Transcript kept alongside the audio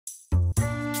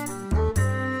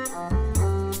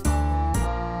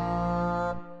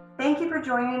for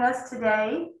joining us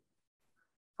today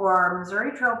for our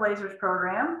Missouri Trailblazers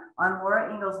program on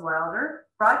Laura Ingalls Wilder,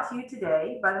 brought to you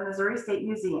today by the Missouri State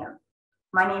Museum.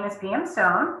 My name is Pam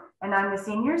Stone, and I'm the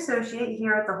Senior Associate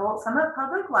here at the Holt Summit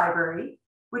Public Library,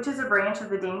 which is a branch of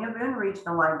the Daniel Boone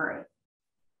Regional Library.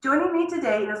 Joining me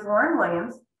today is Lauren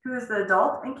Williams, who is the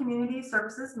Adult and Community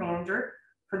Services Manager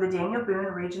for the Daniel Boone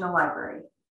Regional Library.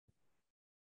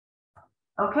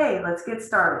 Okay, let's get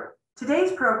started.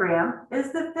 Today's program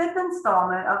is the 5th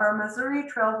installment of our Missouri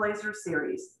Trailblazer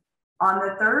series. On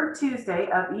the 3rd Tuesday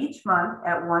of each month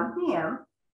at 1 p.m.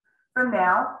 From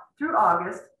now through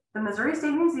August, the Missouri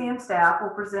State Museum staff will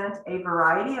present a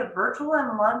variety of virtual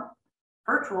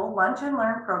lunch and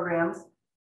learn programs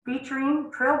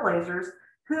featuring trailblazers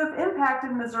who have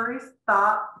impacted Missouri's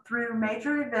thought through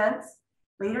major events,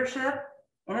 leadership,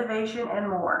 innovation, and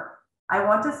more. I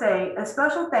want to say a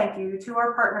special thank you to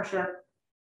our partnership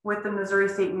with the Missouri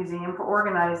State Museum for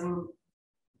organizing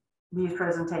these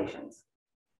presentations.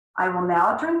 I will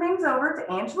now turn things over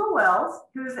to Angela Wells,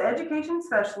 who is the Education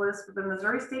Specialist for the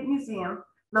Missouri State Museum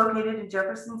located in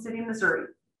Jefferson City, Missouri.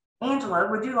 Angela,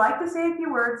 would you like to say a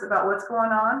few words about what's going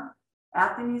on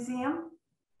at the museum?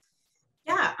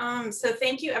 Yeah, so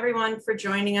thank you everyone for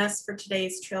joining us for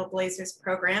today's Trailblazers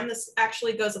program. This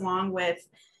actually goes along with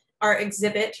our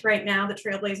exhibit right now, the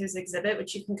Trailblazers exhibit,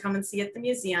 which you can come and see at the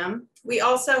museum. We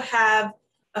also have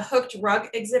a hooked rug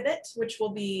exhibit, which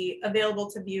will be available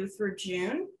to view through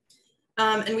June.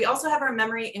 And we also have our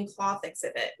memory in cloth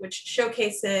exhibit, which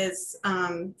showcases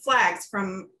flags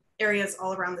from areas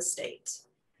all around the state.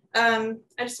 I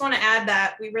just want to add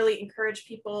that we really encourage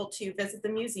people to visit the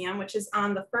museum, which is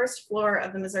on the 1st floor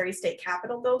of the Missouri State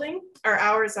Capitol building. Our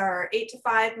hours are 8 to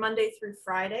 5, Monday through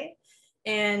Friday,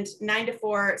 and 9 to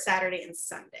 4, Saturday and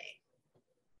Sunday.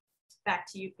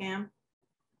 Back to you, Pam.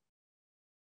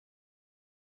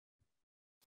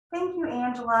 Thank you,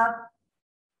 Angela.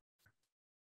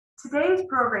 Today's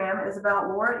program is about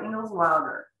Laura Ingalls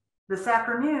Wilder. This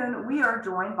afternoon, we are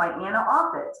joined by Anna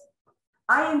Offit.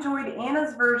 I enjoyed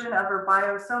Anna's version of her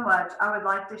bio so much, I would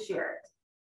like to share it.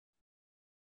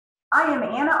 I am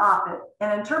Anna Offit,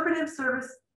 an interpretive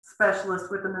service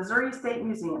specialist with the Missouri State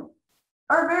Museum.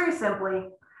 Or very simply,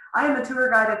 I am a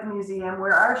tour guide at the museum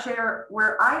where I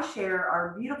share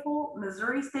our beautiful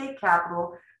Missouri State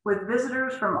Capitol with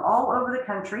visitors from all over the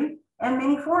country and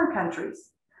many foreign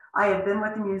countries. I have been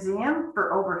with the museum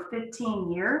for over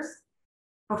 15 years.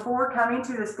 Before coming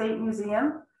to the State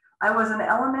Museum, I was an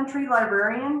elementary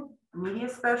librarian, media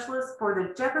specialist for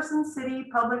the Jefferson City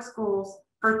Public Schools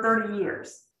for 30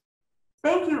 years.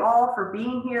 Thank you all for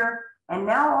being here, and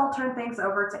now I'll turn things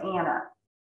over to Anna.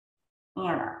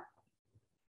 Anna.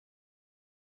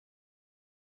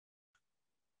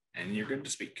 And you're good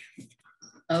to speak.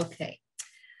 Okay.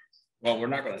 Well, we're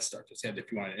not going to start this yet.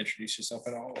 If you want to introduce yourself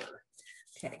at all, or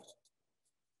Okay.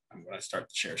 I'm going to start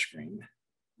the share screen.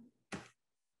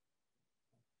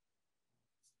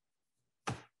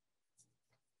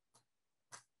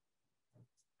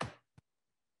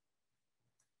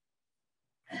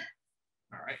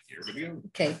 All right, here we go.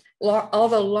 Okay.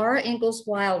 Although Laura Ingalls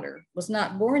Wilder was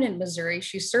not born in Missouri,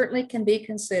 she certainly can be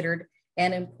considered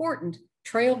an important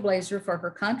trailblazer for her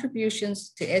contributions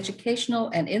to educational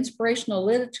and inspirational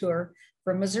literature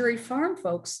for Missouri farm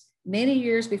folks many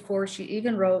years before she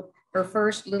even wrote her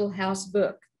first Little House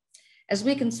book. As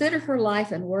we consider her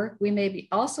life and work, we may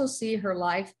also see her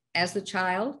life as a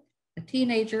child, a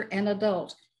teenager, and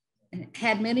adult, and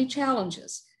had many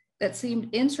challenges that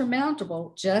seemed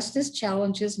insurmountable, just as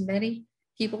challenges many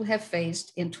people have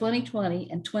faced in 2020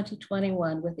 and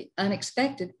 2021 with the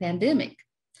unexpected pandemic.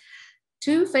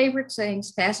 Two favorite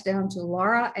sayings passed down to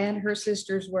Laura and her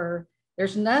sisters were,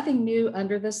 "There's nothing new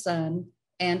under the sun,"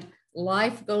 and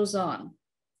 "Life goes on."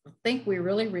 I think we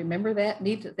really remember that,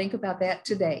 need to think about that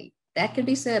today. That can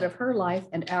be said of her life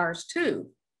and ours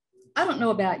too. I don't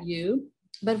know about you,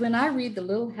 but when I read the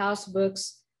Little House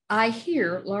books, I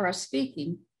hear Laura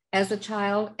speaking as a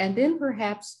child and then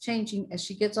perhaps changing as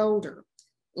she gets older.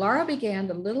 Laura began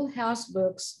the Little House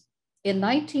books in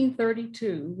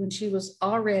 1932 when she was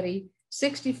already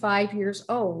 65 years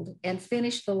old and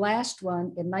finished the last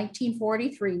one in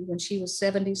 1943 when she was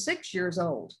 76 years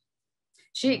old.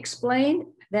 She explained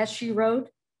that she wrote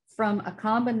from a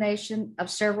combination of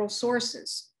several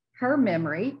sources: her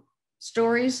memory,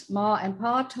 stories Ma and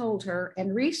Pa told her,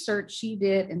 and research she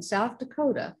did in South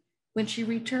Dakota when she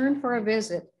returned for a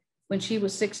visit when she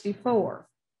was 64.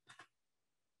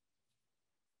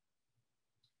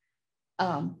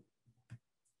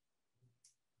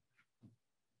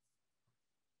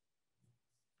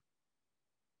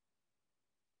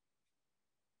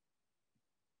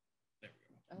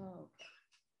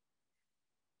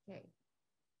 Okay.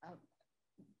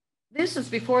 This is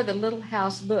before the Little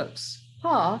House books.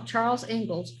 Pa, Charles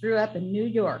Ingalls, grew up in New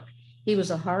York. He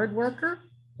was a hard worker,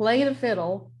 played a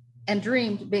fiddle, and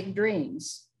dreamed big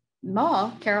dreams.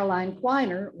 Ma, Caroline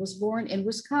Quiner, was born in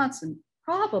Wisconsin,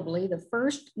 probably the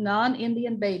first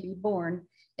non-Indian baby born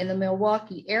in the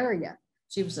Milwaukee area.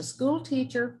 She was a school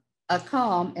teacher, a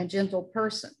calm and gentle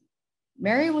person.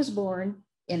 Mary was born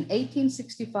in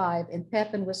 1865 in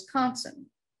Pepin, Wisconsin.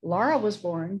 Laura was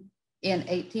born in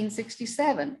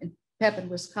 1867 in Pepin,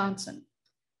 Wisconsin.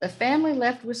 The family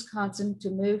left Wisconsin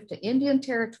to move to Indian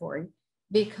Territory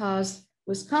because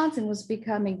Wisconsin was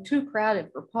becoming too crowded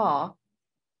for Pa.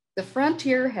 The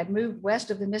frontier had moved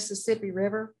west of the Mississippi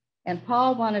River, and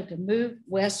Pa wanted to move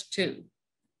west too.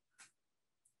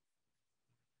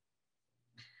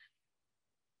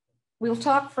 We'll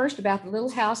talk first about the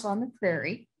Little House on the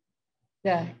Prairie,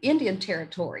 the Indian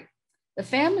Territory. The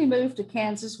family moved to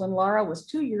Kansas when Laura was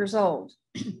 2 years old.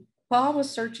 Pa was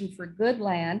searching for good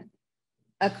land,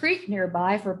 a creek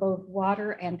nearby for both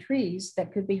water and trees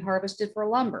that could be harvested for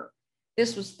lumber.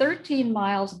 This was 13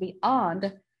 miles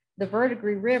beyond the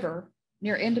Verdigris River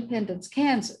near Independence,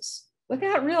 Kansas.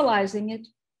 Without realizing it,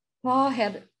 Pa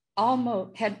had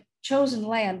chosen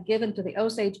land given to the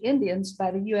Osage Indians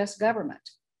by the US government.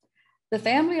 The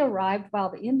family arrived while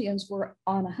the Indians were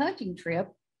on a hunting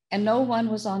trip and no one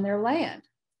was on their land.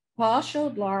 Pa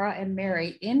showed Laura and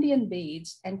Mary Indian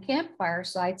beads and campfire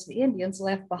sites the Indians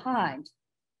left behind.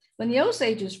 When the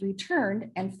Osages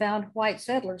returned and found white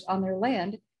settlers on their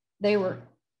land, they were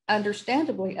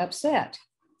understandably upset.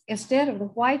 Instead of the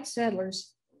white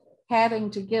settlers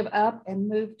having to give up and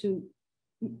move,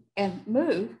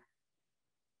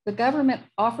 the government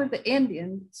offered the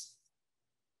Indians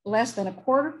less than a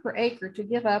quarter per acre to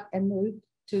give up and move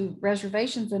to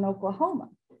reservations in Oklahoma.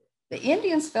 The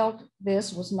Indians felt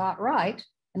this was not right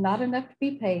and not enough to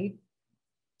be paid,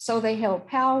 so they held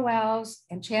powwows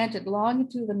and chanted long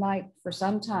into the night for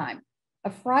some time, a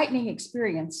frightening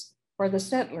experience for the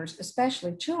settlers,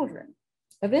 especially children.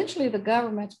 Eventually, the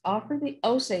government offered the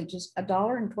Osages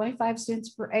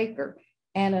 $1.25 per acre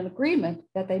and an agreement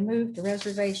that they moved to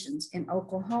reservations in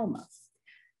Oklahoma.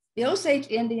 The Osage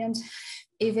Indians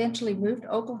eventually moved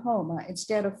to Oklahoma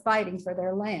instead of fighting for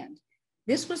their land.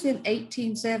 This was in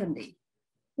 1870.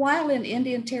 While in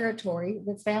Indian Territory,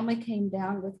 the family came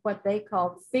down with what they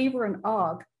called fever and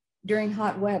ague during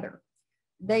hot weather.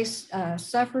 They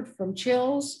suffered from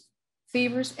chills,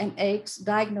 fevers, and aches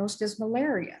diagnosed as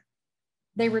malaria.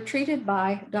 They were treated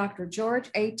by Dr.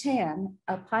 George A. Tan,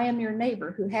 a pioneer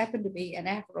neighbor who happened to be an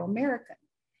Afro-American.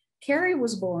 Carrie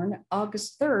was born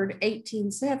August 3rd,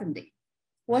 1870.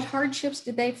 What hardships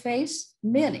did they face?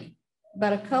 Many,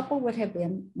 but a couple would have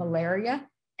been malaria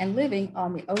and living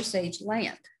on the Osage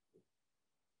land.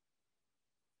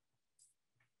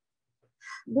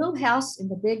 Little House in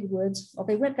the Big Woods, well,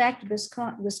 they went back to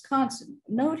Wisconsin.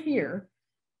 Note here,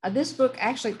 this book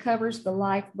actually covers the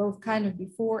life both kind of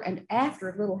before and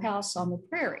after Little House on the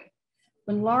Prairie.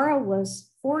 When Laura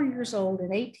was 4 years old in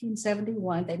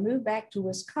 1871, they moved back to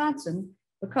Wisconsin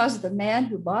because the man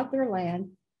who bought their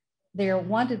land there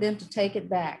wanted them to take it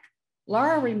back.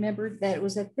 Laura remembered that it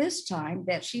was at this time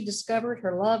that she discovered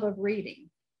her love of reading.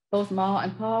 Both Ma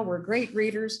and Pa were great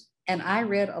readers, and I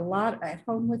read a lot at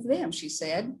home with them, she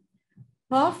said.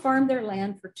 Pa farmed their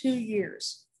land for 2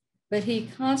 years, but he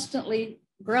constantly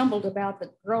grumbled about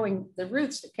the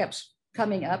roots that kept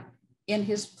coming up in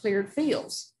his cleared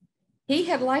fields. He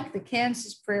had liked the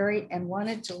Kansas prairie and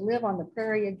wanted to live on the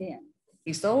prairie again.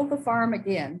 He sold the farm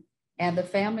again, and the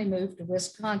family moved to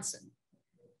Wisconsin.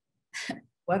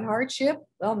 What hardship?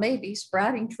 Well, maybe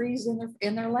sprouting trees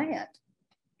in their land.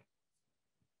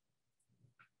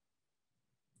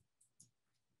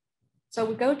 So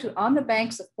we go to On the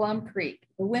Banks of Plum Creek,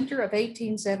 the winter of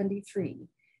 1873.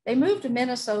 They moved to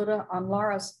Minnesota on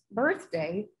Laura's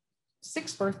birthday,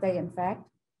 6th birthday, in fact,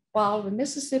 while the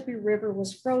Mississippi River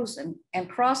was frozen and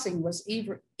crossing was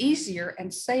easier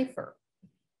and safer.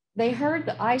 They heard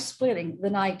the ice splitting the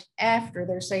night after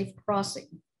their safe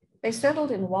crossing. They settled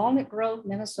in Walnut Grove,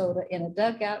 Minnesota, in a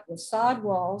dugout with sod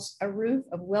walls, a roof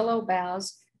of willow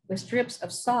boughs with strips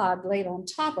of sod laid on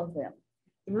top of them.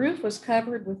 The roof was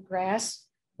covered with grass,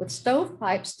 with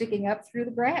stovepipes sticking up through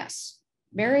the grass.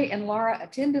 Mary and Laura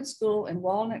attended school in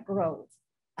Walnut Grove.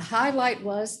 A highlight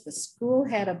was the school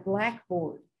had a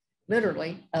blackboard,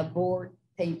 literally a board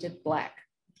painted black.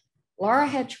 Laura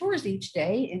had chores each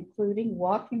day, including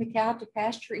walking the cow to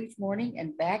pasture each morning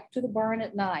and back to the barn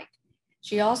at night.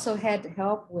 She also had to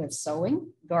help with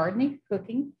sewing, gardening,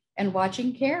 cooking, and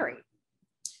watching Carrie.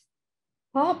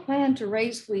 Paul planned to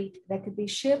raise wheat that could be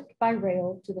shipped by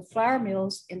rail to the flour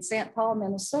mills in St. Paul,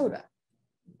 Minnesota.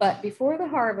 But before the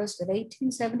harvest of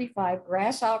 1875,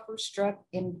 grasshoppers struck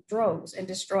in droves and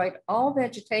destroyed all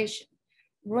vegetation,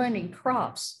 ruining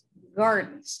crops,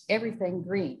 gardens, everything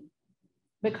green.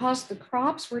 Because the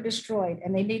crops were destroyed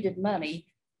and they needed money,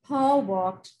 Paul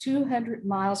walked 200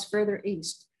 miles further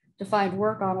east to find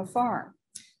work on a farm.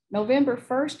 November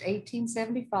 1st,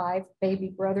 1875, baby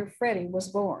brother Freddie was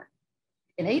born.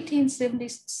 In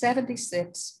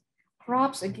 1876,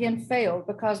 crops again failed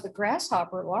because the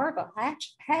grasshopper larva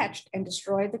hatched and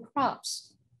destroyed the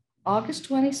crops. August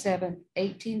 27,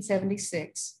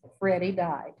 1876, Freddie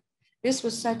died. This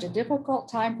was such a difficult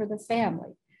time for the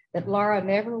family that Laura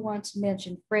never once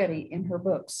mentioned Freddie in her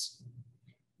books.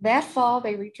 That fall,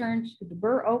 they returned to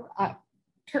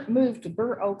moved to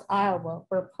Burr Oak, Iowa,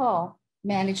 where Paul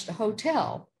managed a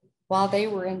hotel. While they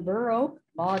were in Burr Oak,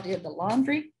 Ma did the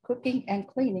laundry, cooking, and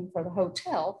cleaning for the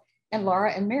hotel, and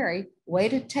Laura and Mary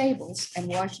waited tables and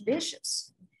washed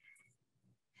dishes.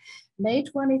 May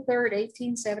 23rd,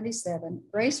 1877,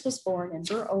 Grace was born in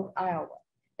Burr Oak, Iowa.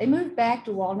 They moved back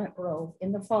to Walnut Grove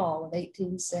in the fall of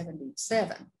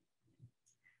 1877.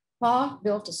 Pa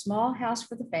built a small house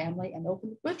for the family and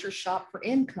opened a butcher shop for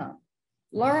income.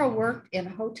 Laura worked in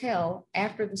a hotel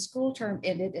after the school term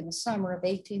ended in the summer of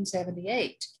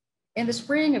 1878. In the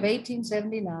spring of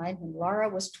 1879, when Laura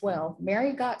was 12,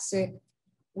 Mary got sick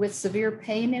with severe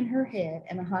pain in her head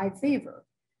and a high fever.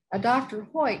 A Dr.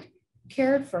 Hoyt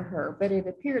cared for her, but it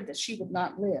appeared that she would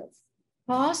not live.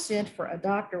 Pa sent for a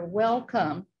Dr.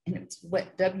 Wellcome, and it's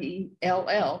W-E-L-L-C-O-M-E,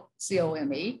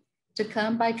 to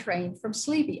come by train from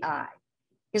Sleepy Eye.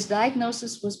 His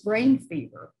diagnosis was brain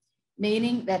fever,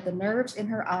 meaning that the nerves in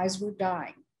her eyes were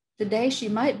dying. Today, she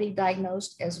might be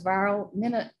diagnosed as viral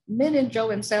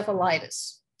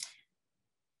meningoencephalitis.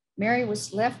 Mary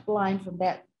was left blind from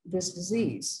this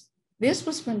disease. This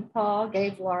was when Paul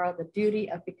gave Laura the duty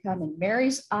of becoming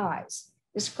Mary's eyes,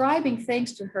 describing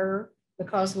things to her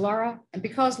because Laura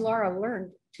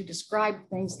learned to describe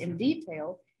things in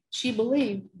detail. She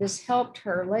believed this helped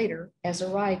her later as a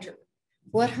writer.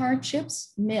 What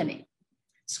hardships? Many.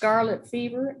 Scarlet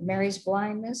fever, Mary's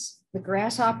blindness, the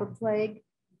grasshopper plague,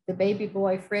 the baby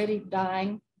boy Freddie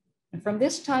dying. And from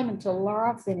this time until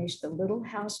Laura finished the little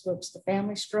house books, the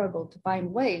family struggled to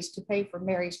find ways to pay for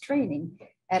Mary's training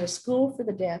at a school for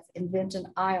the deaf in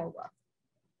Benton, Iowa.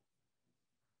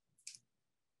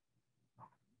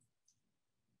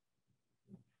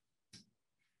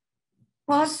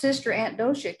 Pa's sister, Aunt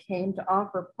Docia, came to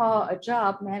offer Pa a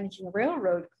job managing a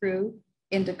railroad crew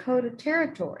in Dakota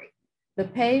Territory. The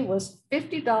pay was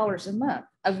 $50 a month,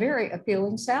 a very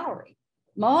appealing salary.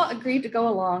 Ma agreed to go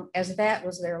along as that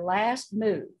was their last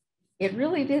move. It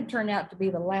really did turn out to be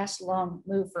the last long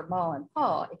move for Ma and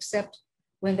Pa, except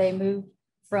when they moved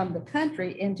from the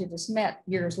country into DeSmet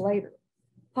years later.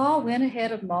 Pa went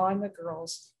ahead of Ma and the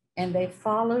girls, and they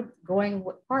followed, going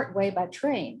part way by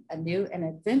train, a new and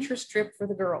adventurous trip for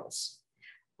the girls.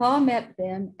 Pa met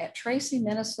them at Tracy,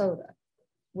 Minnesota,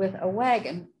 with a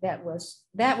wagon that was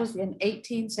in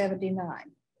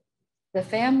 1879. The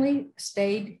family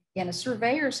stayed in a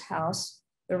surveyor's house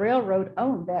the railroad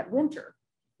owned that winter.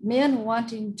 Men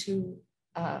wanting to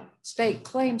stake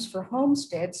claims for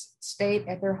homesteads stayed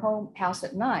at their home house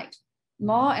at night.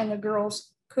 Ma and the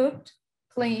girls cooked,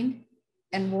 cleaned,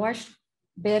 and washed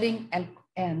bedding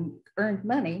and earned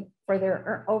money for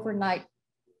their overnight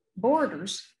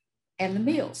boarders and the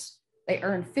meals. They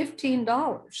earned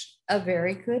 $15, a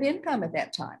very good income at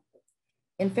that time.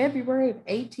 In February of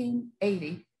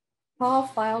 1880, Paul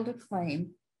filed a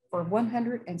claim for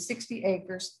 160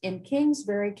 acres in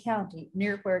Kingsbury County,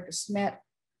 near where DeSmet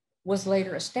was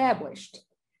later established.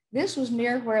 This was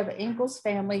near where the Ingalls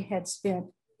family had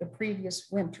spent the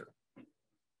previous winter.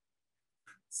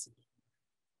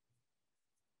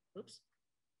 Oops.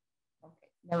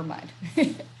 Okay, never mind.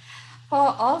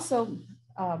 Paul also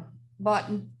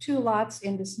bought 2 lots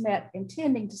in DeSmet,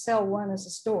 intending to sell one as a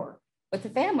store, but the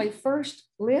family first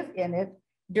lived in it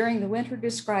during the winter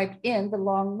described in The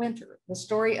Long Winter, the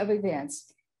story of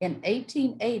events in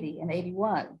 1880 and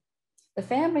 81. The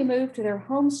family moved to their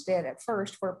homestead at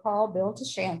first, where Paul built a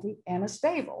shanty and a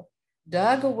stable,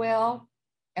 dug a well,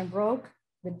 and broke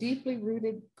the deeply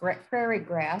rooted prairie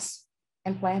grass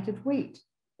and planted wheat.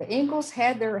 The Ingalls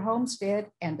had their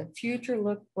homestead and the future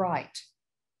looked bright,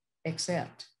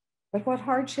 but what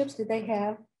hardships did they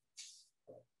have?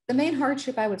 The main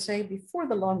hardship, I would say, before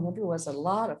the long winter was a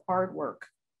lot of hard work.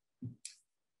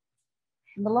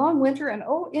 In the long winter, an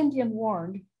old Indian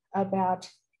warned about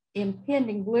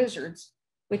impending blizzards,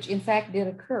 which in fact did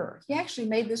occur. He actually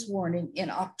made this warning in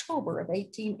October of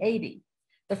 1880.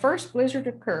 The first blizzard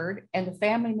occurred and the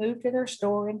family moved to their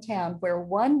store in town, where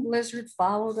one blizzard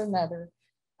followed another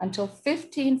until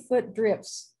 15-foot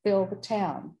drifts filled the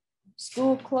town.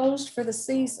 School closed for the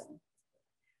season.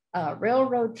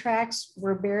 Railroad tracks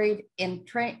were buried in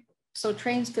so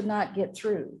trains could not get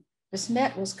through. This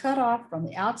net was cut off from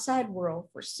the outside world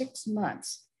for 6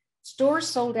 months. Stores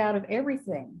sold out of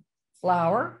everything: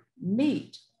 flour,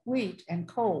 meat, wheat, and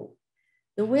coal.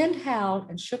 The wind howled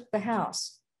and shook the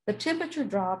house. The temperature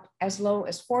dropped as low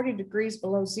as 40 degrees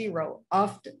below zero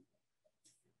often.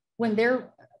 When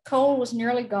their coal was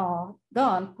nearly gone,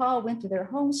 Pa went to their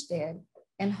homestead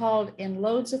and hauled in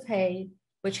loads of hay,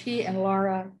 which he and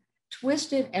Laura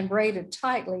twisted and braided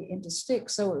tightly into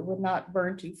sticks so it would not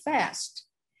burn too fast.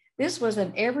 This was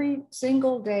an every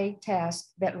single day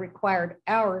task that required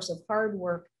hours of hard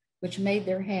work, which made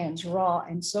their hands raw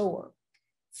and sore.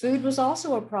 Food was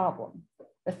also a problem.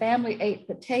 The family ate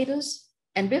potatoes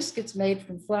and biscuits made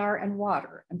from flour and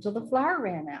water until the flour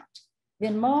ran out.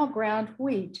 Then Ma ground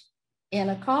wheat in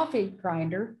a coffee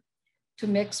grinder to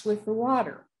mix with the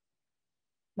water.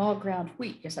 Ma ground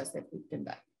wheat, yes, I said wheat, didn't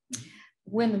I?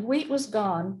 When the wheat was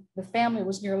gone, the family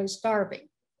was nearly starving.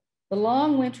 The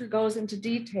long winter goes into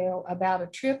detail about a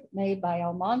trip made by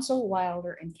Almanzo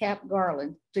Wilder and Cap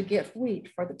Garland to get wheat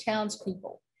for the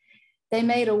townspeople. They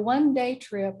made a one-day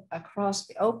trip across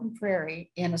the open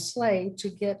prairie in a sleigh to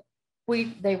get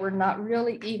wheat they were not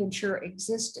really even sure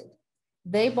existed.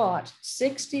 They bought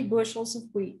 60 bushels of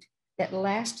wheat that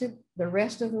lasted the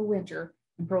rest of the winter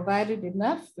and provided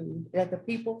enough food that the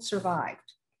people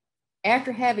survived.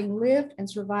 After having lived and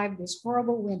survived this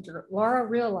horrible winter, Laura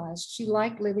realized she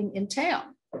liked living in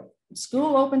town.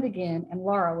 School opened again, and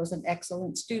Laura was an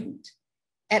excellent student.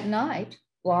 At night,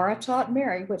 Laura taught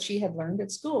Mary what she had learned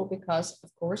at school because, of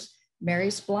course,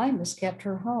 Mary's blindness kept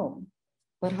her home.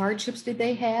 What hardships did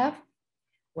they have?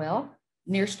 Well,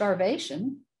 near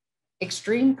starvation,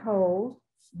 extreme cold,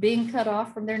 being cut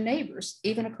off from their neighbors,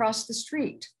 even across the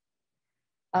street.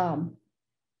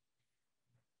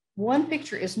 One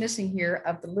picture is missing here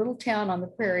of the little town on the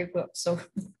prairie book. So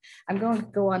I'm going to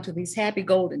go on to these happy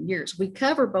golden years. We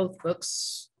cover both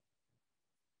books.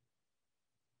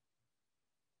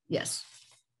 Yes,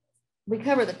 we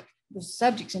cover the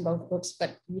subjects in both books,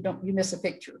 but you miss a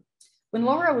picture. When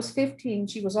Laura was 15,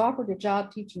 she was offered a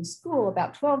job teaching school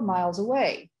about 12 miles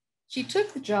away. She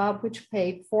took the job, which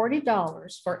paid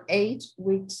 $40 for 8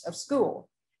 weeks of school.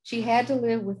 She had to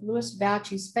live with Louis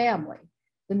Bouchy's family,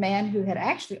 the man who had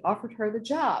actually offered her the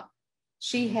job.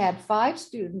 She had 5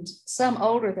 students, some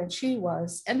older than she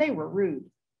was, and they were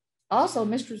rude. Also,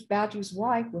 Mistress Bouchy's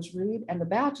wife was rude, and the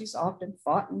Bouchys often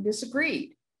fought and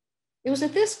disagreed. It was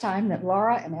at this time that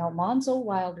Laura and Almanzo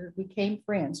Wilder became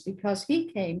friends because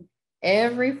he came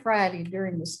every Friday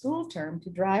during the school term to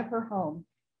drive her home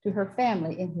to her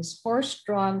family in his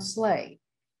horse-drawn sleigh.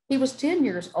 He was 10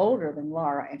 years older than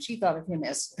Laura, and she thought of him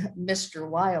as Mr.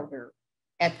 Wilder.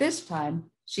 At this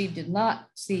time, she did not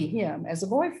see him as a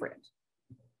boyfriend.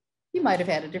 He might have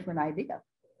had a different idea.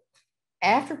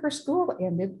 After her school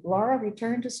ended, Laura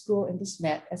returned to school in De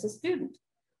Smet as a student.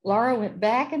 Laura went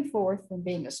back and forth from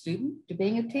being a student to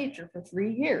being a teacher for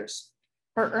 3 years.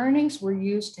 Her earnings were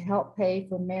used to help pay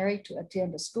for Mary to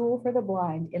attend a school for the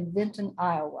blind in Vinton,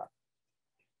 Iowa.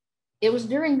 It was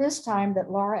during this time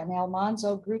that Laura and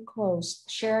Almanzo grew close,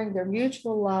 sharing their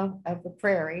mutual love of the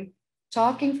prairie,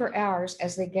 talking for hours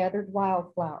as they gathered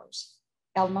wildflowers.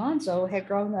 Almanzo had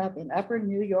grown up in upper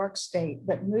New York State,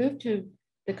 but moved to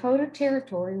Dakota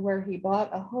Territory where he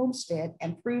bought a homestead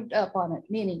and proved up on it,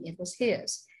 meaning it was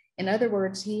his. In other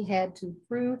words, he had to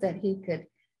prove that he could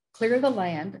clear the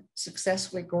land,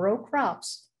 successfully grow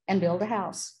crops, and build a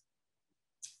house.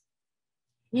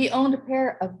 He owned a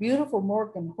pair of beautiful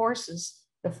Morgan horses,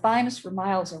 the finest for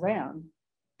miles around,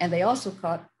 and they also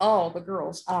caught all the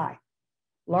girls' eye.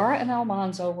 Laura and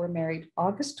Almanzo were married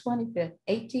August 25th,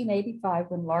 1885,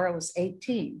 when Laura was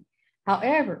 18.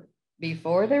 However,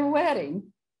 before their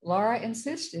wedding, Laura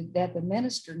insisted that the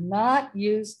minister not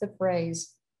use the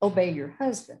phrase, "obey your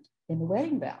husband," in the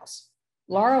wedding vows.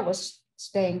 Laura was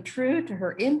staying true to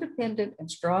her independent and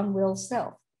strong-willed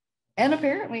self. And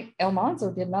apparently,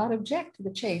 Almanzo did not object to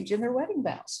the change in their wedding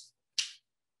vows.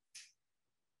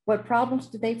 What problems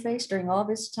did they face during all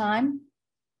this time?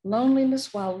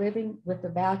 Loneliness while living with the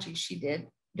Bouchys she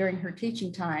did during her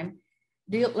teaching time,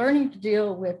 learning to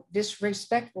deal with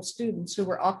disrespectful students who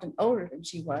were often older than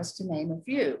she was, to name a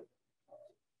few.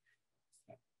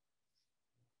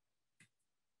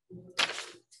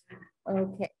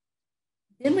 Okay,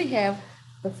 then we have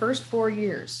the first 4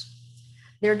 years.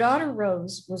 Their daughter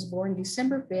Rose was born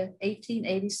December 5th,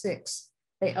 1886.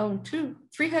 They owned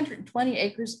 320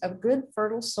 acres of good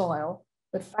fertile soil,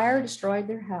 but fire destroyed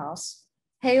their house.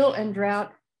 Hail and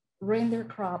drought ruined their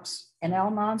crops, and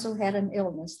Almanzo had an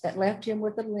illness that left him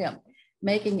with a limp,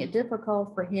 making it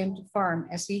difficult for him to farm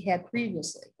as he had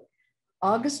previously.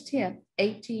 August 10th,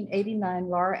 1889,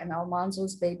 Laura and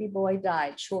Almanzo's baby boy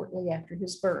died shortly after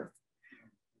his birth.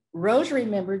 Rose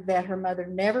remembered that her mother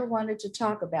never wanted to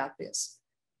talk about this.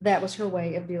 That was her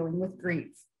way of dealing with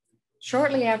grief.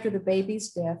 Shortly after the baby's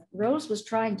death, Rose was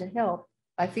trying to help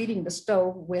by feeding the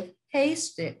stove with hay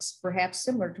sticks, perhaps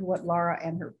similar to what Laura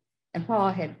and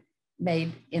Pa had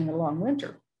made in the long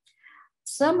winter.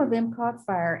 Some of them caught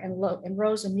fire, and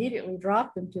Rose immediately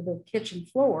dropped them to the kitchen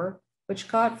floor, which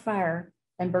caught fire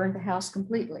and burned the house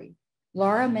completely.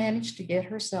 Laura managed to get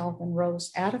herself and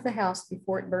Rose out of the house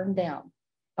before it burned down.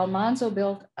 Almanzo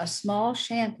built a small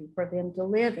shanty for them to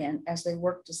live in as they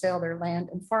worked to sell their land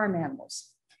and farm animals.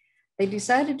 They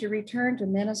decided to return to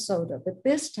Minnesota, but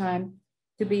this time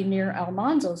to be near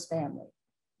Almanzo's family.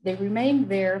 They remained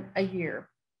there a year,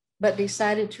 but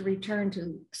decided to return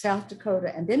to South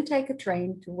Dakota and then take a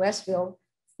train to Westville,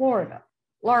 Florida.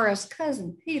 Laura's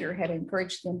cousin Peter had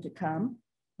encouraged them to come,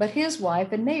 but his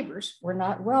wife and neighbors were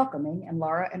not welcoming, and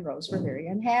Laura and Rose were very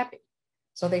unhappy.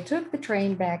 So they took the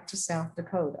train back to South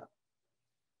Dakota.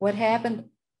 What happened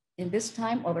in this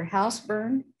time? Well, their house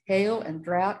burned, hail and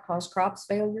drought caused crops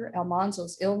failure,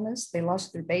 Almanzo's illness, they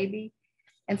lost their baby,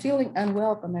 and feeling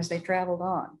unwelcome as they traveled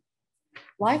on.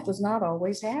 Life was not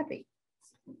always happy.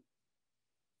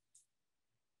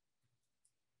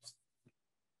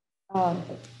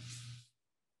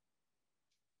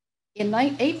 In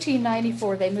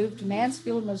 1894, they moved to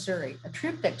Mansfield, Missouri, a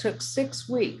trip that took 6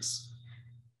 weeks.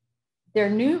 Their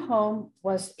new home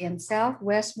was in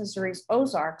Southwest Missouri's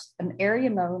Ozarks, an area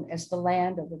known as the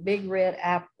land of the Big Red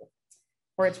Apple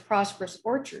for its prosperous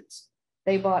orchards.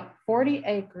 They bought 40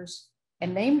 acres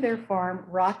and named their farm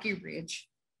Rocky Ridge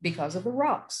because of the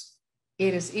rocks.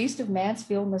 It is east of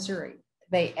Mansfield, Missouri.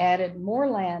 They added more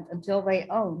land until they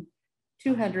owned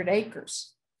 200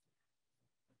 acres.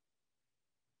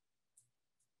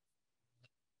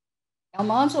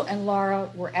 Almanzo and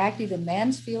Laura were active in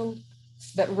Mansfield,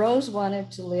 but Rose wanted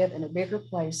to live in a bigger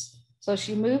place, so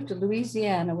she moved to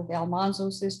Louisiana with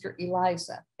Almanzo's sister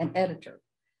Eliza, an editor.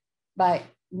 By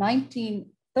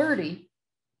 1930,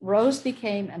 Rose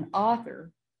became an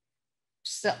author,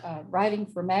 writing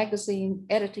for magazines,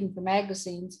 editing for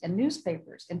magazines and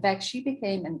newspapers. In fact, she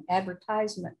became an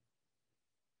advertisement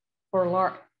for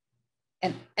Laura,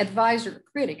 an advisor,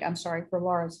 critic, for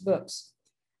Laura's books.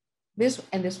 This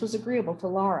was agreeable to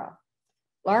Laura.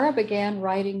 Laura began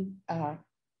writing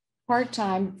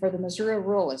part-time for the Missouri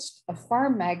Ruralist, a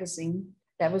farm magazine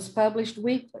that was published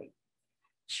weekly.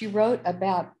 She wrote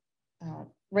about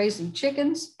raising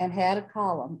chickens and had a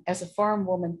column, As a Farm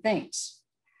Woman Thinks.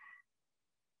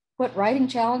 What writing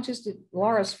challenges did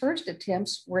Laura's first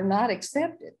attempts were not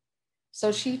accepted,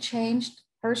 so she changed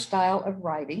her style of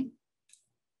writing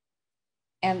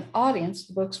and audience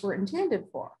the books were intended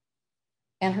for,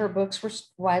 and her books were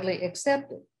widely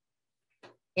accepted.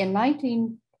 In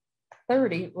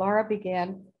 1930, Laura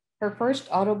began her first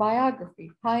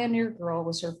autobiography. Pioneer Girl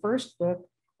was her first book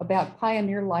about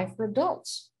pioneer life for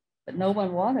adults, but no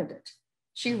one wanted it.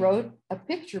 She wrote a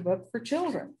picture book for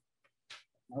children.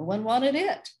 No one wanted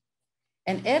it.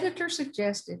 An editor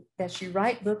suggested that she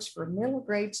write books for middle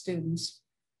grade students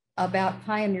about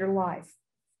pioneer life.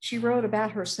 She wrote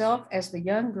about herself as the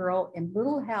young girl in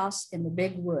Little House in the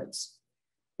Big Woods.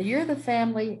 The year the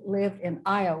family lived in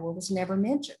Iowa was never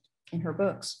mentioned in her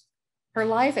books. Her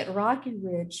life at Rocky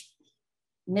Ridge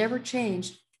never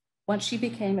changed once she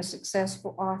became a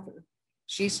successful author.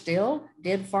 She still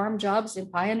did farm jobs in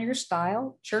pioneer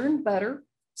style, churned butter,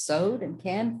 sewed and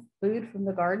canned food from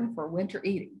the garden for winter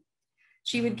eating.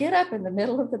 She would get up in the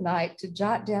middle of the night to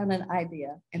jot down an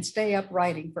idea and stay up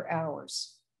writing for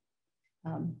hours.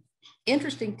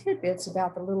 Interesting tidbits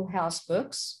about the Little House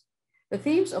books. The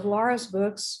themes of Laura's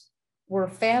books were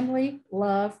family,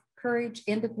 love, courage,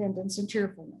 independence, and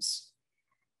cheerfulness.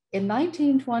 In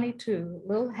 1932,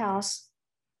 Little House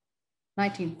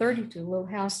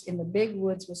in the Big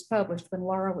Woods was published when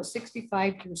Laura was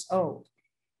 65 years old.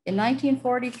 In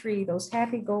 1943, Those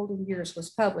Happy Golden Years was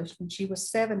published when she was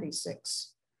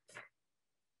 76.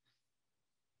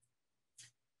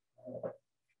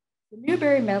 The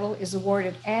Newbery Medal is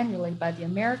awarded annually by the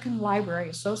American Library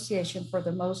Association for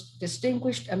the most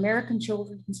distinguished American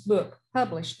children's book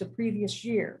published the previous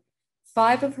year.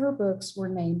 5 of her books were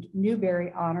named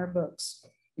Newbery Honor Books.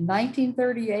 In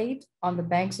 1938, On the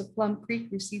Banks of Plum Creek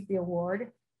received the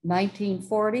award.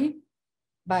 1940,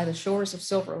 By the Shores of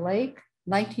Silver Lake.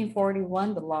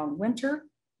 1941, The Long Winter.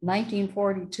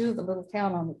 1942, The Little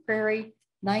Town on the Prairie,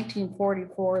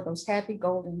 1944, Those Happy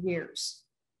Golden Years.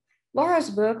 Laura's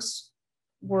books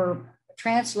were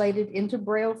translated into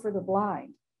Braille for the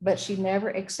blind, but she never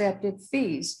accepted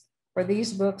fees for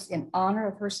these books in honor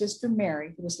of her sister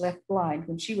Mary, who was left blind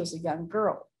when she was a young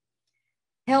girl.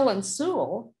 Helen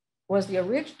Sewell was the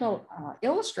original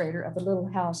illustrator of the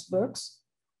Little House books,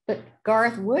 but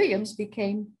Garth Williams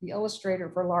became the illustrator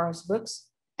for Laura's books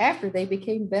after they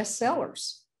became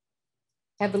bestsellers.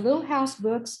 Have the Little House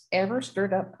books ever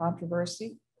stirred up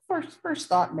controversy? First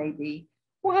thought may be,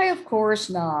 why, of course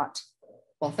not.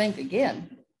 Well, think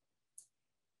again.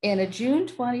 In a June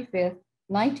 25th,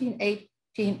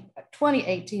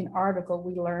 2018 article,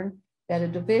 we learned that a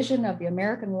division of the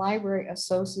American Library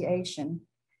Association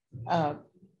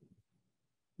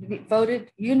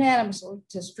voted unanimously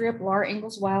to strip Laura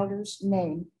Ingalls Wilder's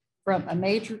name from a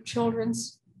major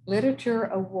children's literature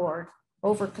award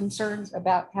over concerns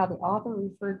about how the author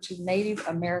referred to Native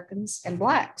Americans and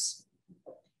Blacks.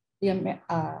 The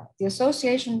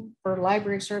Association for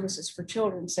Library Services for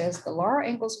Children says the Laura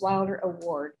Ingalls Wilder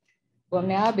Award will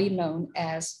now be known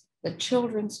as the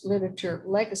Children's Literature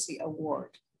Legacy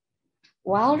Award.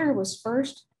 Wilder was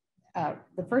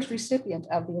the first recipient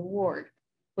of the award,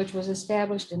 which was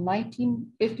established in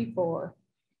 1954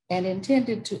 and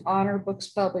intended to honor books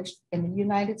published in the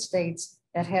United States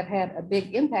that have had a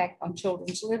big impact on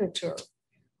children's literature.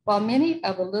 While many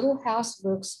of the Little House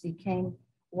books became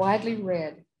widely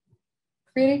read,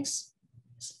 critics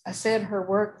said her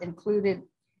work included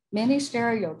many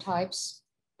stereotypes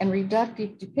and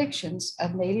reductive depictions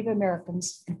of Native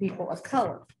Americans and people of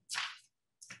color.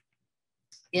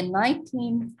 In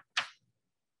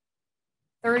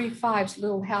 1935's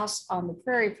Little House on the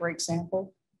Prairie, for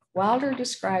example, Wilder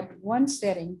described one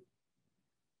setting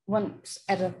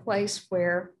at a place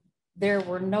where there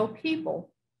were no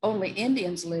people, only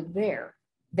Indians lived there.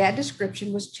 That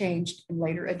description was changed in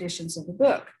later editions of the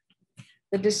book.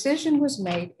 The decision was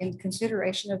made in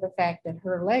consideration of the fact that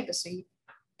her legacy,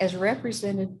 as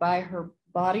represented by her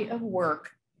body of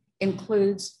work,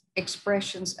 includes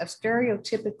expressions of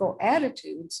stereotypical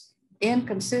attitudes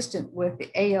inconsistent with the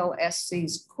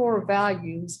ALSC's core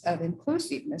values of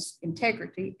inclusiveness,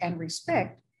 integrity, and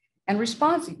respect, and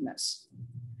responsiveness.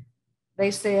 They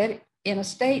said in a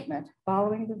statement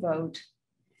following the vote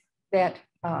that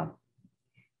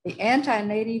the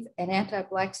anti-Native and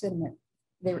anti-Black sentiment,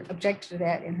 they objected to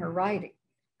that in her writing.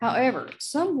 However,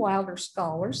 some Wilder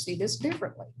scholars see this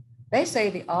differently. They say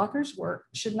the author's work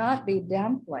should not be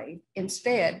downplayed.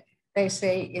 Instead, they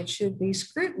say it should be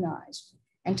scrutinized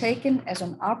and taken as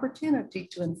an opportunity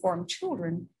to inform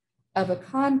children of a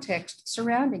context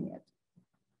surrounding it.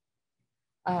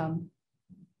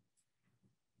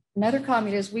 Another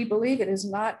comment is, we believe it is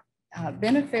not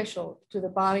beneficial to the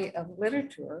body of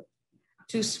literature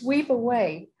to sweep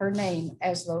away her name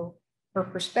as though her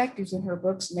perspectives in her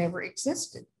books never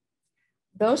existed.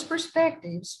 Those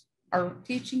perspectives are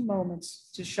teaching moments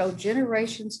to show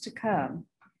generations to come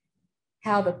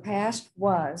how the past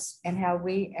was and how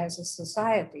we as a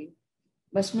society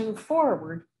must move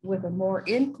forward with a more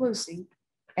inclusive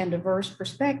and diverse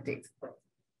perspective.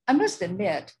 I must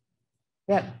admit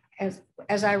that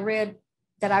as I read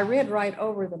right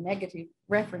over the negative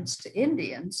reference to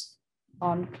Indians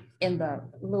in the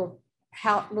little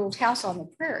house on the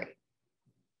prairie.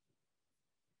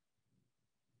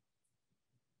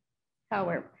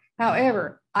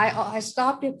 However, I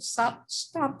stopped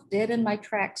dead in my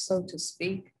tracks, so to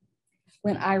speak,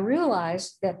 when I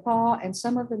realized that Paul and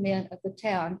some of the men of the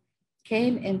town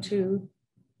came into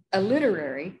a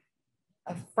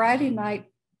Friday night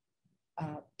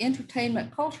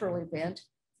entertainment cultural event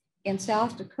in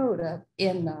South Dakota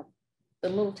in the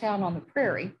little town on the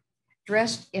prairie,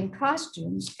 dressed in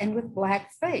costumes and with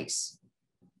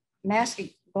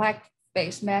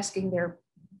masking their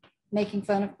making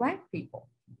fun of Black people.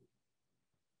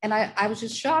 And I was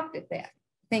just shocked at that,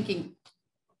 thinking,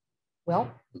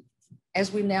 well,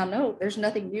 as we now know, there's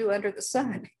nothing new under the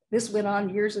sun. This went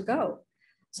on years ago.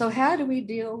 So how do we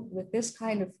deal with this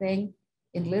kind of thing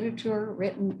in literature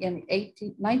written in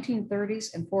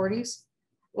 1930s and 40s?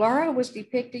 Laura was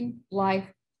depicting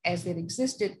life as it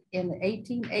existed in the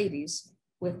 1880s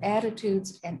with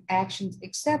attitudes and actions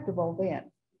acceptable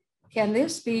then. Can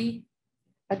this be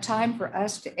a time for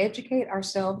us to educate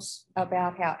ourselves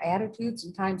about how attitudes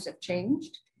and times have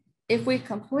changed? If we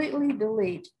completely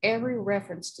delete every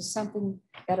reference to something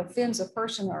that offends a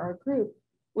person or a group,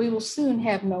 we will soon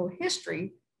have no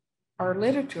history or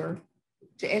literature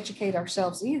to educate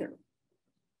ourselves either.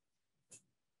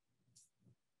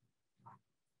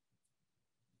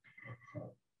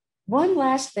 One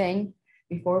last thing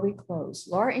before we close.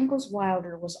 Laura Ingalls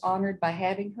Wilder was honored by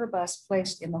having her bust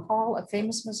placed in the Hall of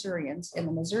Famous Missourians in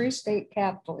the Missouri State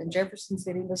Capitol in Jefferson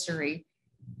City, Missouri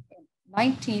in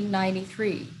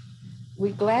 1993.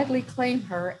 We gladly claim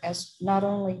her as not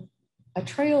only a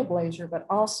trailblazer, but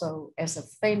also as a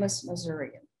famous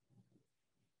Missourian.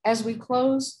 As we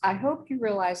close, I hope you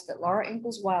realize that Laura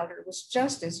Ingalls Wilder was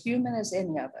just as human as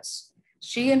any of us.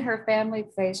 She and her family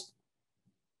faced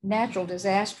natural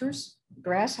disasters,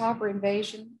 grasshopper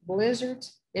invasion,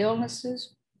 blizzards,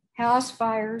 illnesses, house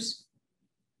fires,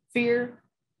 fear,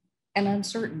 and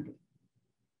uncertainty.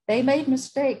 They made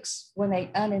mistakes when they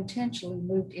unintentionally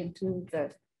moved into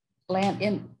the land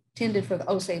intended for the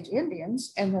Osage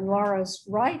Indians, and when Laura's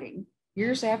writing,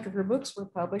 years after her books were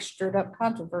published, stirred up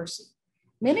controversy.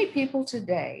 Many people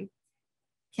today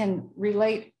can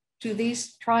relate to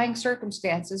these trying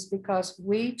circumstances because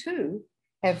we too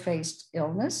have faced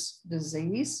illness,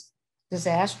 disease,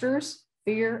 disasters,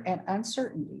 fear, and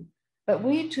uncertainty. But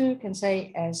we too can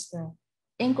say, as the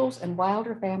Ingalls and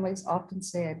Wilder families often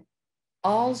said,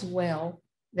 all's well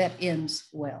that ends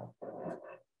well.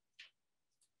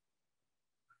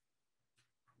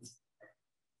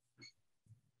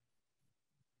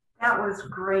 That was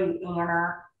great,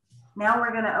 Anna. Now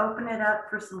we're going to open it up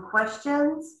for some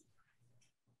questions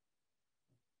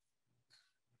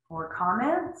or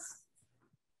comments.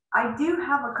 I do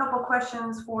have a couple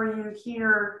questions for you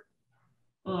here,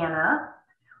 Anna.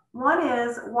 One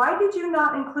is, why did you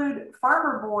not include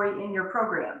Farmer Boy in your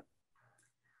program?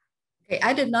 Okay,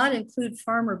 I did not include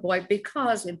Farmer Boy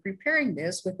because in preparing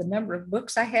this with the number of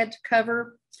books I had to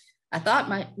cover, I thought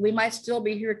we might still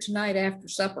be here tonight after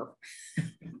supper.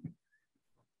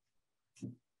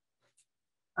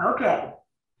 Okay.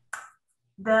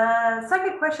 The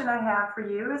second question I have for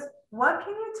you is, what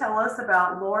can you tell us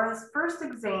about Laura's first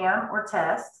exam or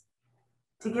test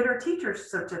to get her teacher's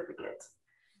certificate?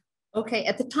 Okay,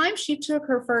 at the time she took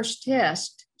her first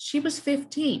test, she was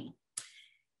 15.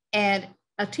 And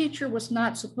a teacher was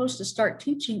not supposed to start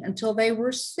teaching until they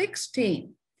were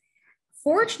 16.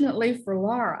 Fortunately for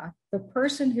Laura, the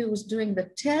person who was doing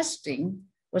the testing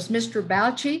was Mr.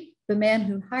 Bouchy, the man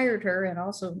who hired her, and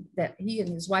also that he and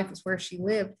his wife is where she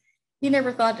lived. He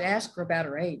never thought to ask her about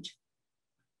her age.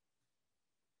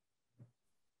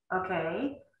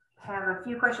 Okay, have a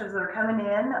few questions that are coming in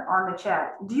on the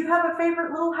chat. Do you have a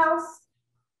favorite Little House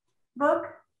book?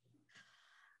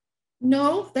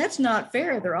 No, that's not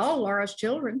fair. They're all Laura's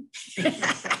children.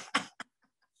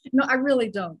 No, I really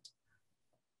don't.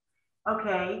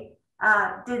 Okay,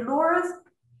 did Laura's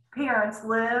parents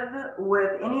live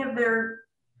with any of their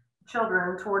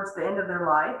children towards the end of their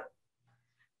life?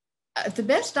 The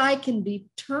best I can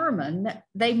determine,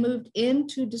 they moved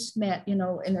into DeSmet,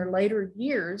 in their later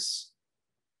years.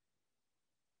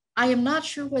 I am not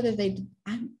sure whether they,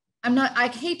 I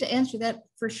hate to answer that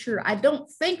for sure. I don't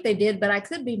think they did, but I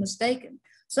could be mistaken.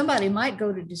 Somebody might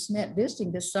go to DeSmet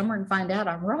visiting this summer and find out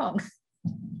I'm wrong.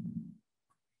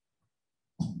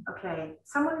 Okay,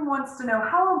 someone wants to know,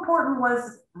 how important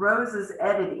was Rose's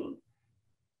editing?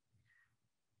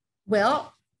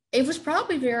 Well, it was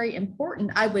probably very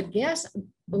important. I would guess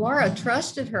Laura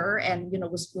trusted her and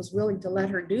was willing to let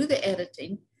her do the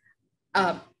editing.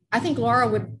 I think Laura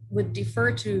would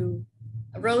defer to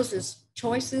Rose's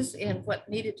choices in what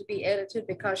needed to be edited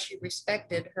because she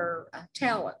respected her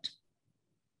talent.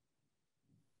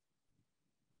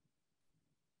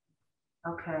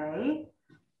 Okay.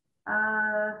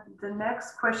 The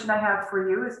next question I have for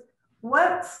you is,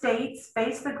 what states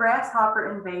faced the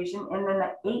grasshopper invasion in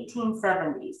the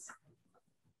 1870s?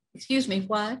 Excuse me,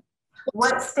 what?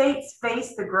 What states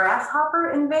faced the grasshopper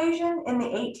invasion in the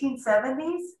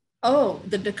 1870s? Oh,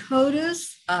 the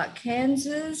Dakotas,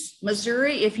 Kansas,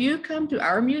 Missouri. If you come to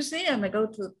our museum and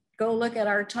go look at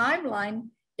our timeline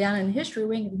down in the history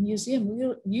wing of the museum,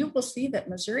 you will see that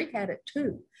Missouri had it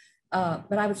too.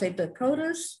 But I would say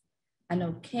Dakotas, I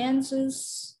know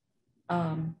Kansas,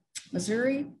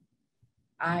 Missouri.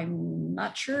 I'm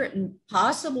not sure, and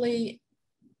possibly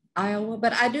Iowa,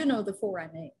 but I do know the four I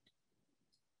named.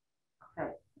 Okay.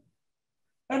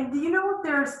 And do you know if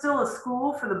there is still a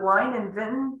school for the blind in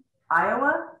Vinton,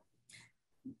 Iowa?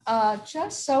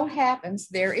 Just so happens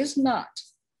there is not.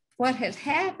 What has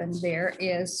happened there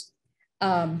is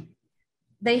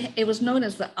it was known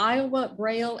as the Iowa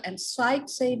Braille and Sight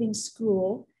Saving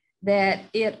School, that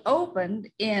it opened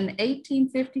in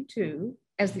 1852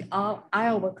 as the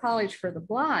Iowa College for the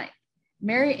Blind.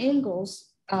 Mary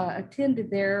Ingalls attended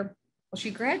there, well,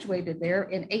 she graduated there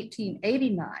in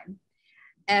 1889.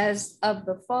 As of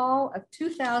the fall of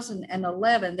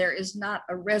 2011, there is not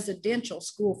a residential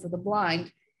school for the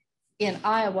blind in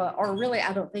Iowa, or really,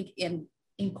 I don't think in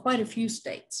in quite a few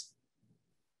states.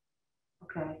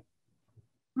 Okay.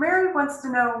 Mary wants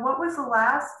to know, what was the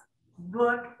last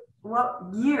book, what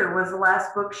year was the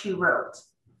last book she wrote?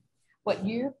 What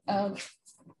year? Hold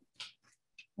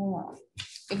on.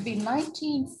 It'd be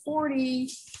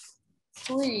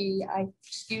 1943.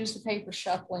 Excuse the paper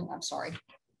shuffling, I'm sorry.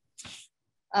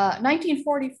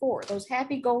 1944, those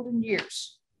happy golden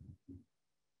years.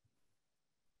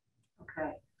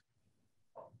 Okay.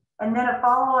 And then a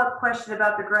follow-up question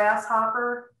about the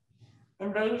grasshopper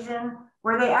invasion.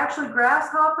 Were they actually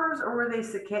grasshoppers or were they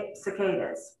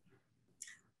cicadas?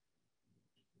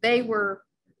 They were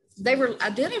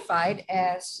identified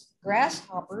as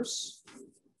grasshoppers,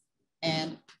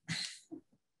 and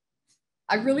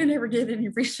I really never did any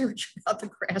research about the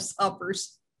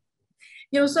grasshoppers.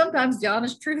 You know, sometimes the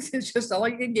honest truth is just all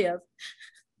you can give.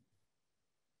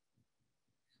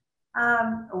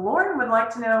 Lauren would like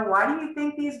to know, why do you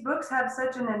think these books have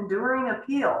such an enduring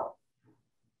appeal?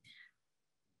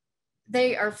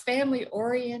 They are family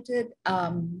oriented.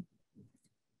 I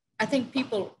think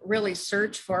people really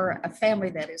search for a family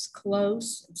that is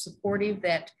close and supportive,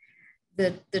 that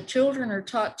the children are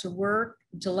taught to work,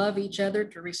 to love each other,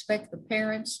 to respect the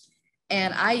parents.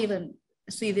 And I even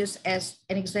see this as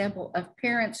an example of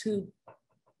parents who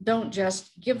don't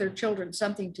just give their children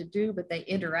something to do, but they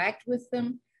interact with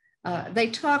them. They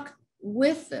talk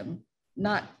with them,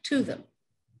 not to them.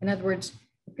 In other words,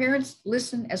 the parents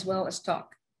listen as well as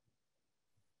talk.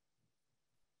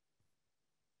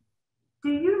 Do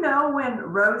you know when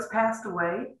Rose passed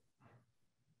away?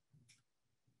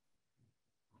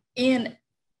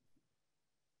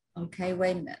 Okay,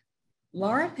 wait a minute.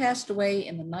 Laura passed away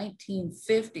in the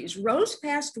 1950s. Rose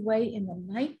passed away in the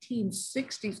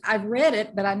 1960s. I've read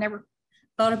it, but I never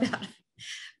thought about it.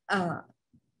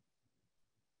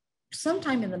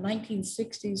 Sometime in the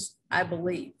 1960s, I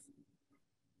believe.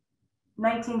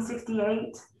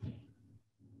 1968?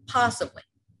 Possibly.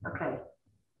 Okay.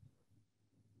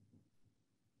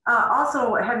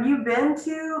 Also, have you been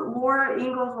to Laura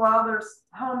Ingalls Wilder's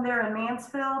home there in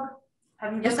Mansfield?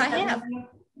 Have you been? Yes, I have.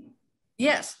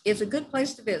 Yes, it's a good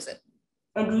place to visit.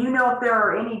 And do you know if there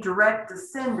are any direct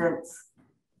descendants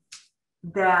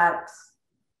that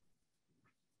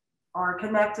are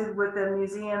connected with the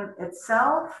museum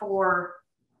itself, or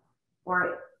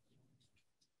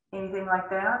anything like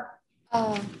that?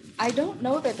 I don't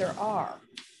know that there are.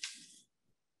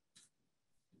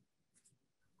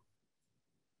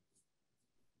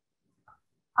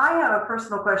 I have a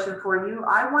personal question for you.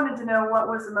 I wanted to know, what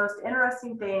was the most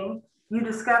interesting thing you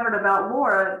discovered about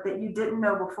Laura that you didn't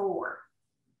know before?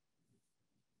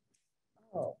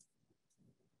 Oh,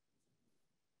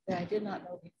 that I did not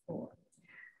know before.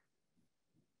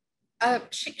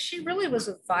 She really was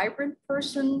a vibrant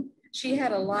person. She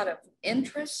had a lot of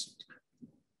interest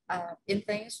in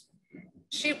things.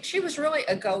 She was really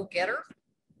a go-getter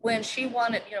when she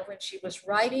wanted, you know, when she was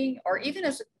writing, or even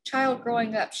as a child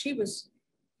growing up, she was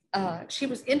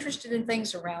interested in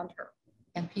things around her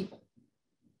and people.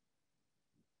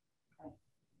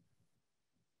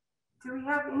 Do we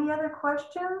have any other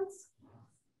questions?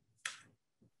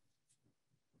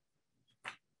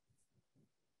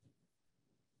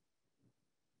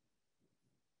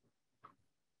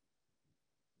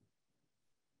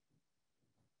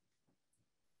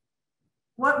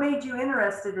 What made you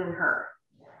interested in her?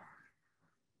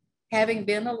 Having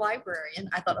been a librarian,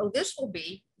 I thought, oh, this will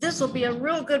be a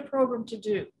real good program to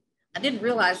do. I didn't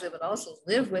realize I would also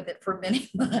live with it for many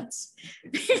months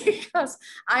because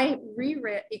I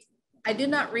reread. I did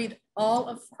not read all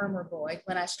of Farmer Boy.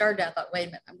 When I started, I thought, wait a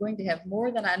minute, I'm going to have more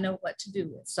than I know what to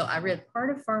do with. So I read part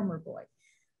of Farmer Boy,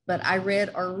 but I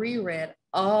read or reread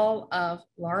all of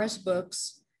Laura's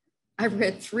books. I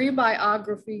read 3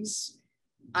 biographies.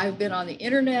 I've been on the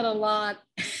internet a lot.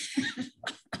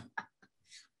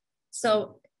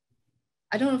 So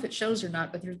I don't know if it shows or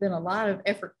not, but there's been a lot of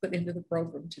effort put into the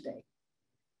program today.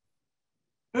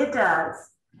 It does.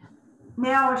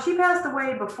 Now, she passed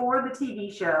away before the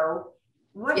TV show.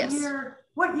 What year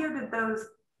did those,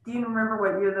 do you remember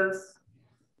what year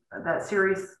that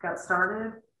series got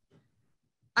started?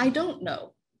 I don't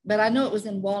know, but I know it was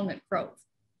in Walnut Grove.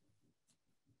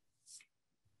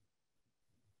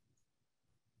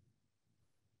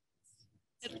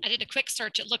 I did a quick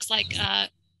search. It looks like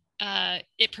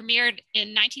it premiered in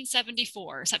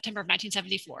 1974, September of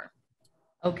 1974.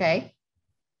 Okay.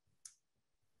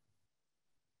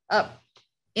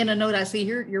 In a note I see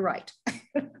here, you're right.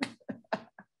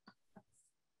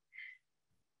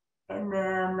 And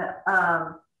then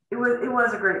it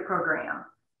was a great program.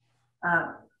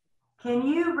 Can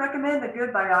you recommend a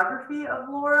good biography of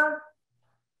Laura?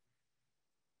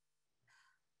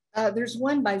 There's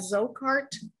one by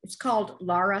Zochart. It's called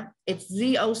Laura. It's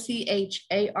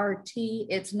Zochart.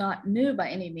 It's not new by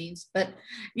any means, but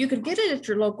you could get it at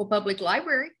your local public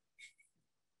library.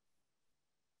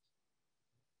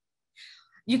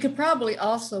 You could probably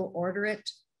also order it,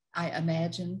 I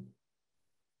imagine.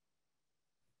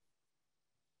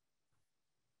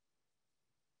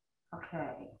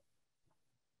 Okay.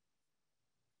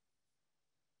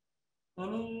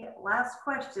 Any last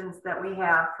questions that we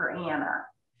have for Anna?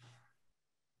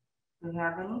 Do we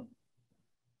have any?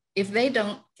 If they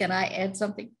don't, can I add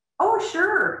something? Oh,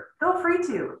 sure. Feel free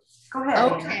to. Go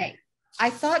ahead. Okay. Anna. I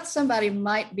thought somebody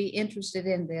might be interested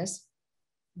in this.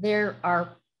 There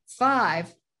are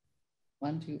 5,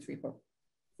 1, 2, 3, 4,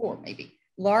 4 maybe,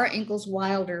 Laura Ingalls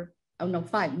Wilder,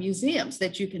 5 museums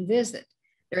that you can visit.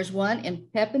 There's one in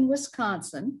Pepin,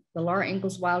 Wisconsin, the Laura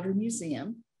Ingalls Wilder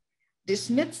Museum.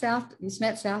 DeSmet,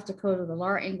 South Dakota, the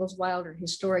Laura Ingalls Wilder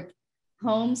Historic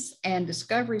Homes and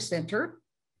Discovery Center.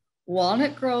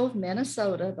 Walnut Grove,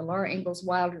 Minnesota, the Laura Ingalls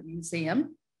Wilder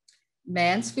Museum.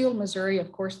 Mansfield, Missouri,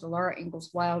 of course, the Laura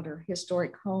Ingalls Wilder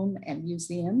Historic Home and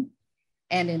Museum.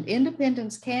 And in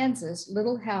Independence, Kansas,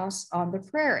 Little House on the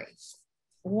Prairie.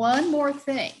 One more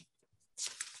thing.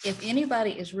 If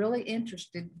anybody is really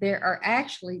interested, there are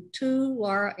actually 2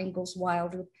 Laura Ingalls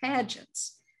Wilder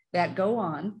pageants that go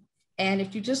on. And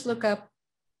if you just look up,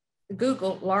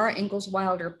 Google Laura Ingalls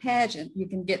Wilder pageant, you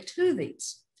can get to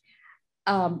these.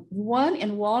 One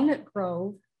in Walnut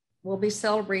Grove will be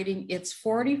celebrating its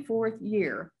 44th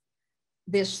year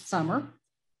this summer.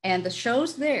 And the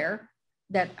shows there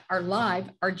that are live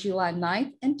are July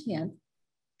 9th and 10th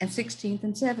and 16th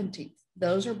and 17th.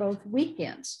 Those are both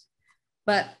weekends.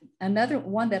 But another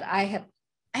one that I have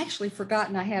actually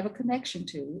forgotten I have a connection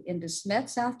to in DeSmet,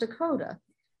 South Dakota,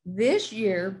 this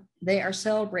year they are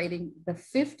celebrating the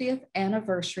 50th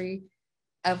anniversary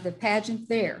of the pageant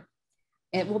there.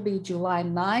 It will be July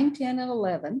 9, 10, and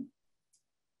 11,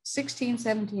 16,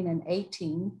 17, and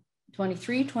 18,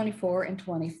 23, 24, and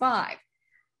 25.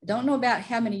 I don't know about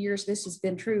how many years this has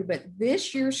been true, but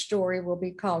this year's story will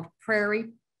be called Prairie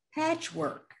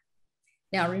Patchwork.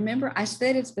 Now, remember, I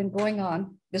said it's been going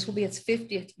on. This will be its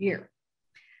 50th year.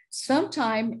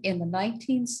 Sometime in the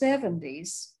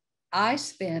 1970s, I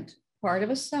spent part of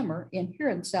a summer in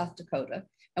Huron, South Dakota.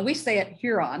 And we say it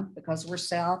Huron because we're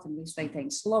South and we say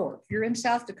things slower. If you're in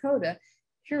South Dakota,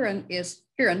 Huron is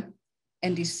Huron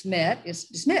and DeSmet is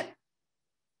DeSmet.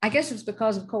 I guess it's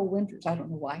because of cold winters. I don't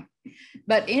know why.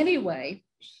 But anyway,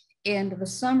 in the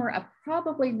summer of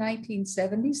probably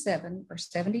 1977 or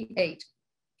 78,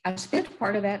 I spent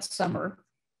part of that summer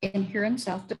in Huron,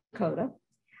 South Dakota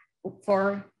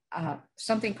for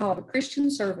something called a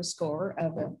Christian Service Corps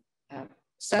of the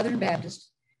Southern Baptist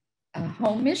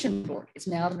Home Mission Board. It's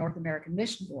now the North American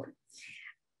Mission Board.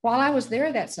 While I was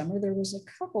there that summer, there was a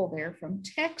couple there from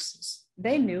Texas.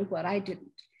 They knew what I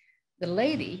didn't. The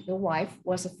lady, the wife,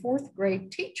 was a 4th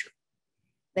grade teacher.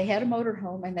 They had a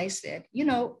motorhome and they said, you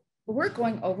know, we're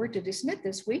going over to DeSmet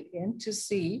this weekend to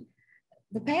see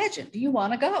the pageant. Do you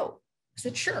want to go? I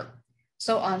said, sure.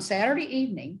 So on Saturday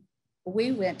evening,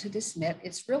 we went to DeSmet.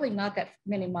 It's really not that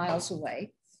many miles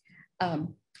away.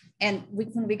 And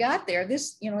when we got there,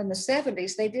 this, in the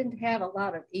 70s, they didn't have a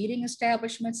lot of eating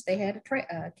establishments. They had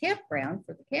a campground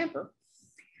for the camper.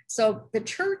 So the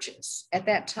churches at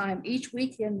that time, each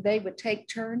weekend, they would take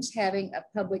turns having a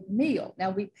public meal.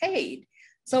 Now we paid.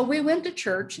 So we went to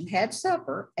church and had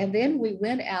supper. And then we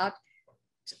went out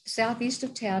southeast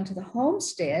of town to the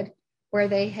homestead where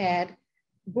they had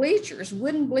bleachers,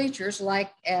 wooden bleachers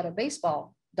like at a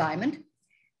baseball diamond.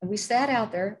 And we sat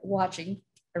out there watching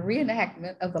a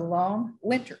reenactment of the long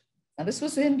winter. Now this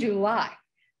was in July,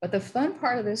 but the fun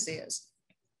part of this is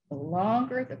the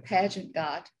longer the pageant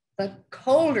got, the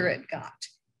colder it got.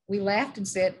 We laughed and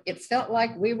said it felt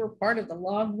like we were part of the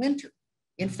long winter.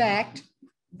 In fact,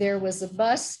 there was a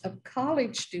bus of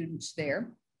college students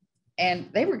there and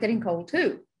they were getting cold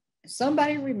too.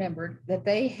 Somebody remembered that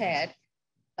they had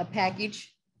a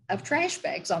package of trash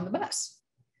bags on the bus.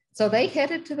 So they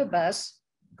headed to the bus,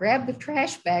 grabbed the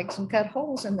trash bags and cut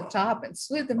holes in the top and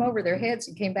slid them over their heads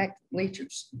and came back to the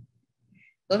bleachers.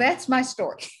 So that's my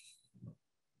story.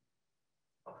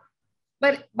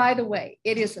 But by the way,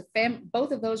 it is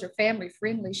both of those are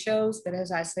family-friendly shows, but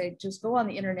as I say, just go on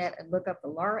the internet and look up the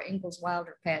Laura Ingalls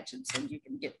Wilder pageants and you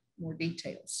can get more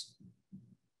details.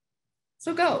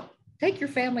 So go, take your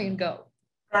family and go.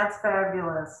 That's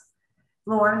fabulous.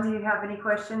 Lauren, do you have any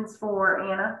questions for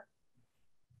Anna?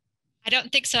 I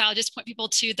don't think so. I'll just point people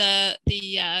to the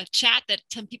chat that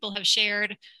some people have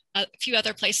shared a few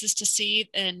other places to see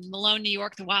in Malone, New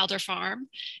York, the Wilder Farm.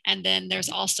 And then there's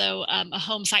also a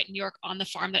home site in New York on the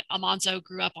farm that Almanzo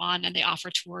grew up on, and they offer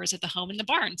tours at the home and the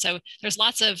barn. So there's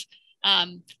lots of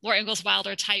Laura Ingalls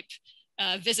Wilder type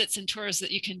visits and tours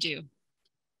that you can do.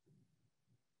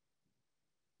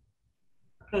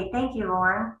 Okay, thank you,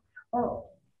 Lauren. Oh,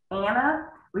 Anna,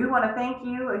 we want to thank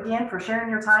you again for sharing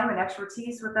your time and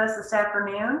expertise with us this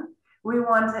afternoon. We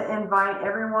want to invite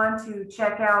everyone to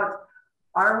check out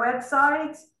our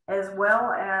website, as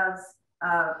well as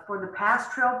for the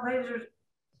past Trailblazer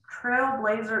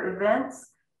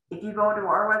events. If you go to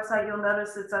our website, you'll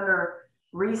notice it's under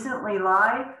Recently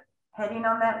Live, heading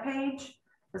on that page,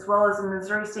 as well as the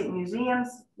Missouri State Museum's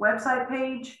website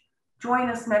page. Join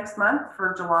us next month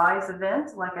for July's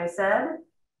event, like I said.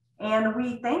 And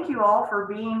we thank you all for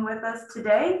being with us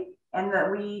today, and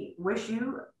that we wish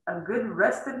you a good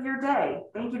rest of your day.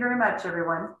 Thank you very much,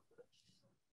 everyone.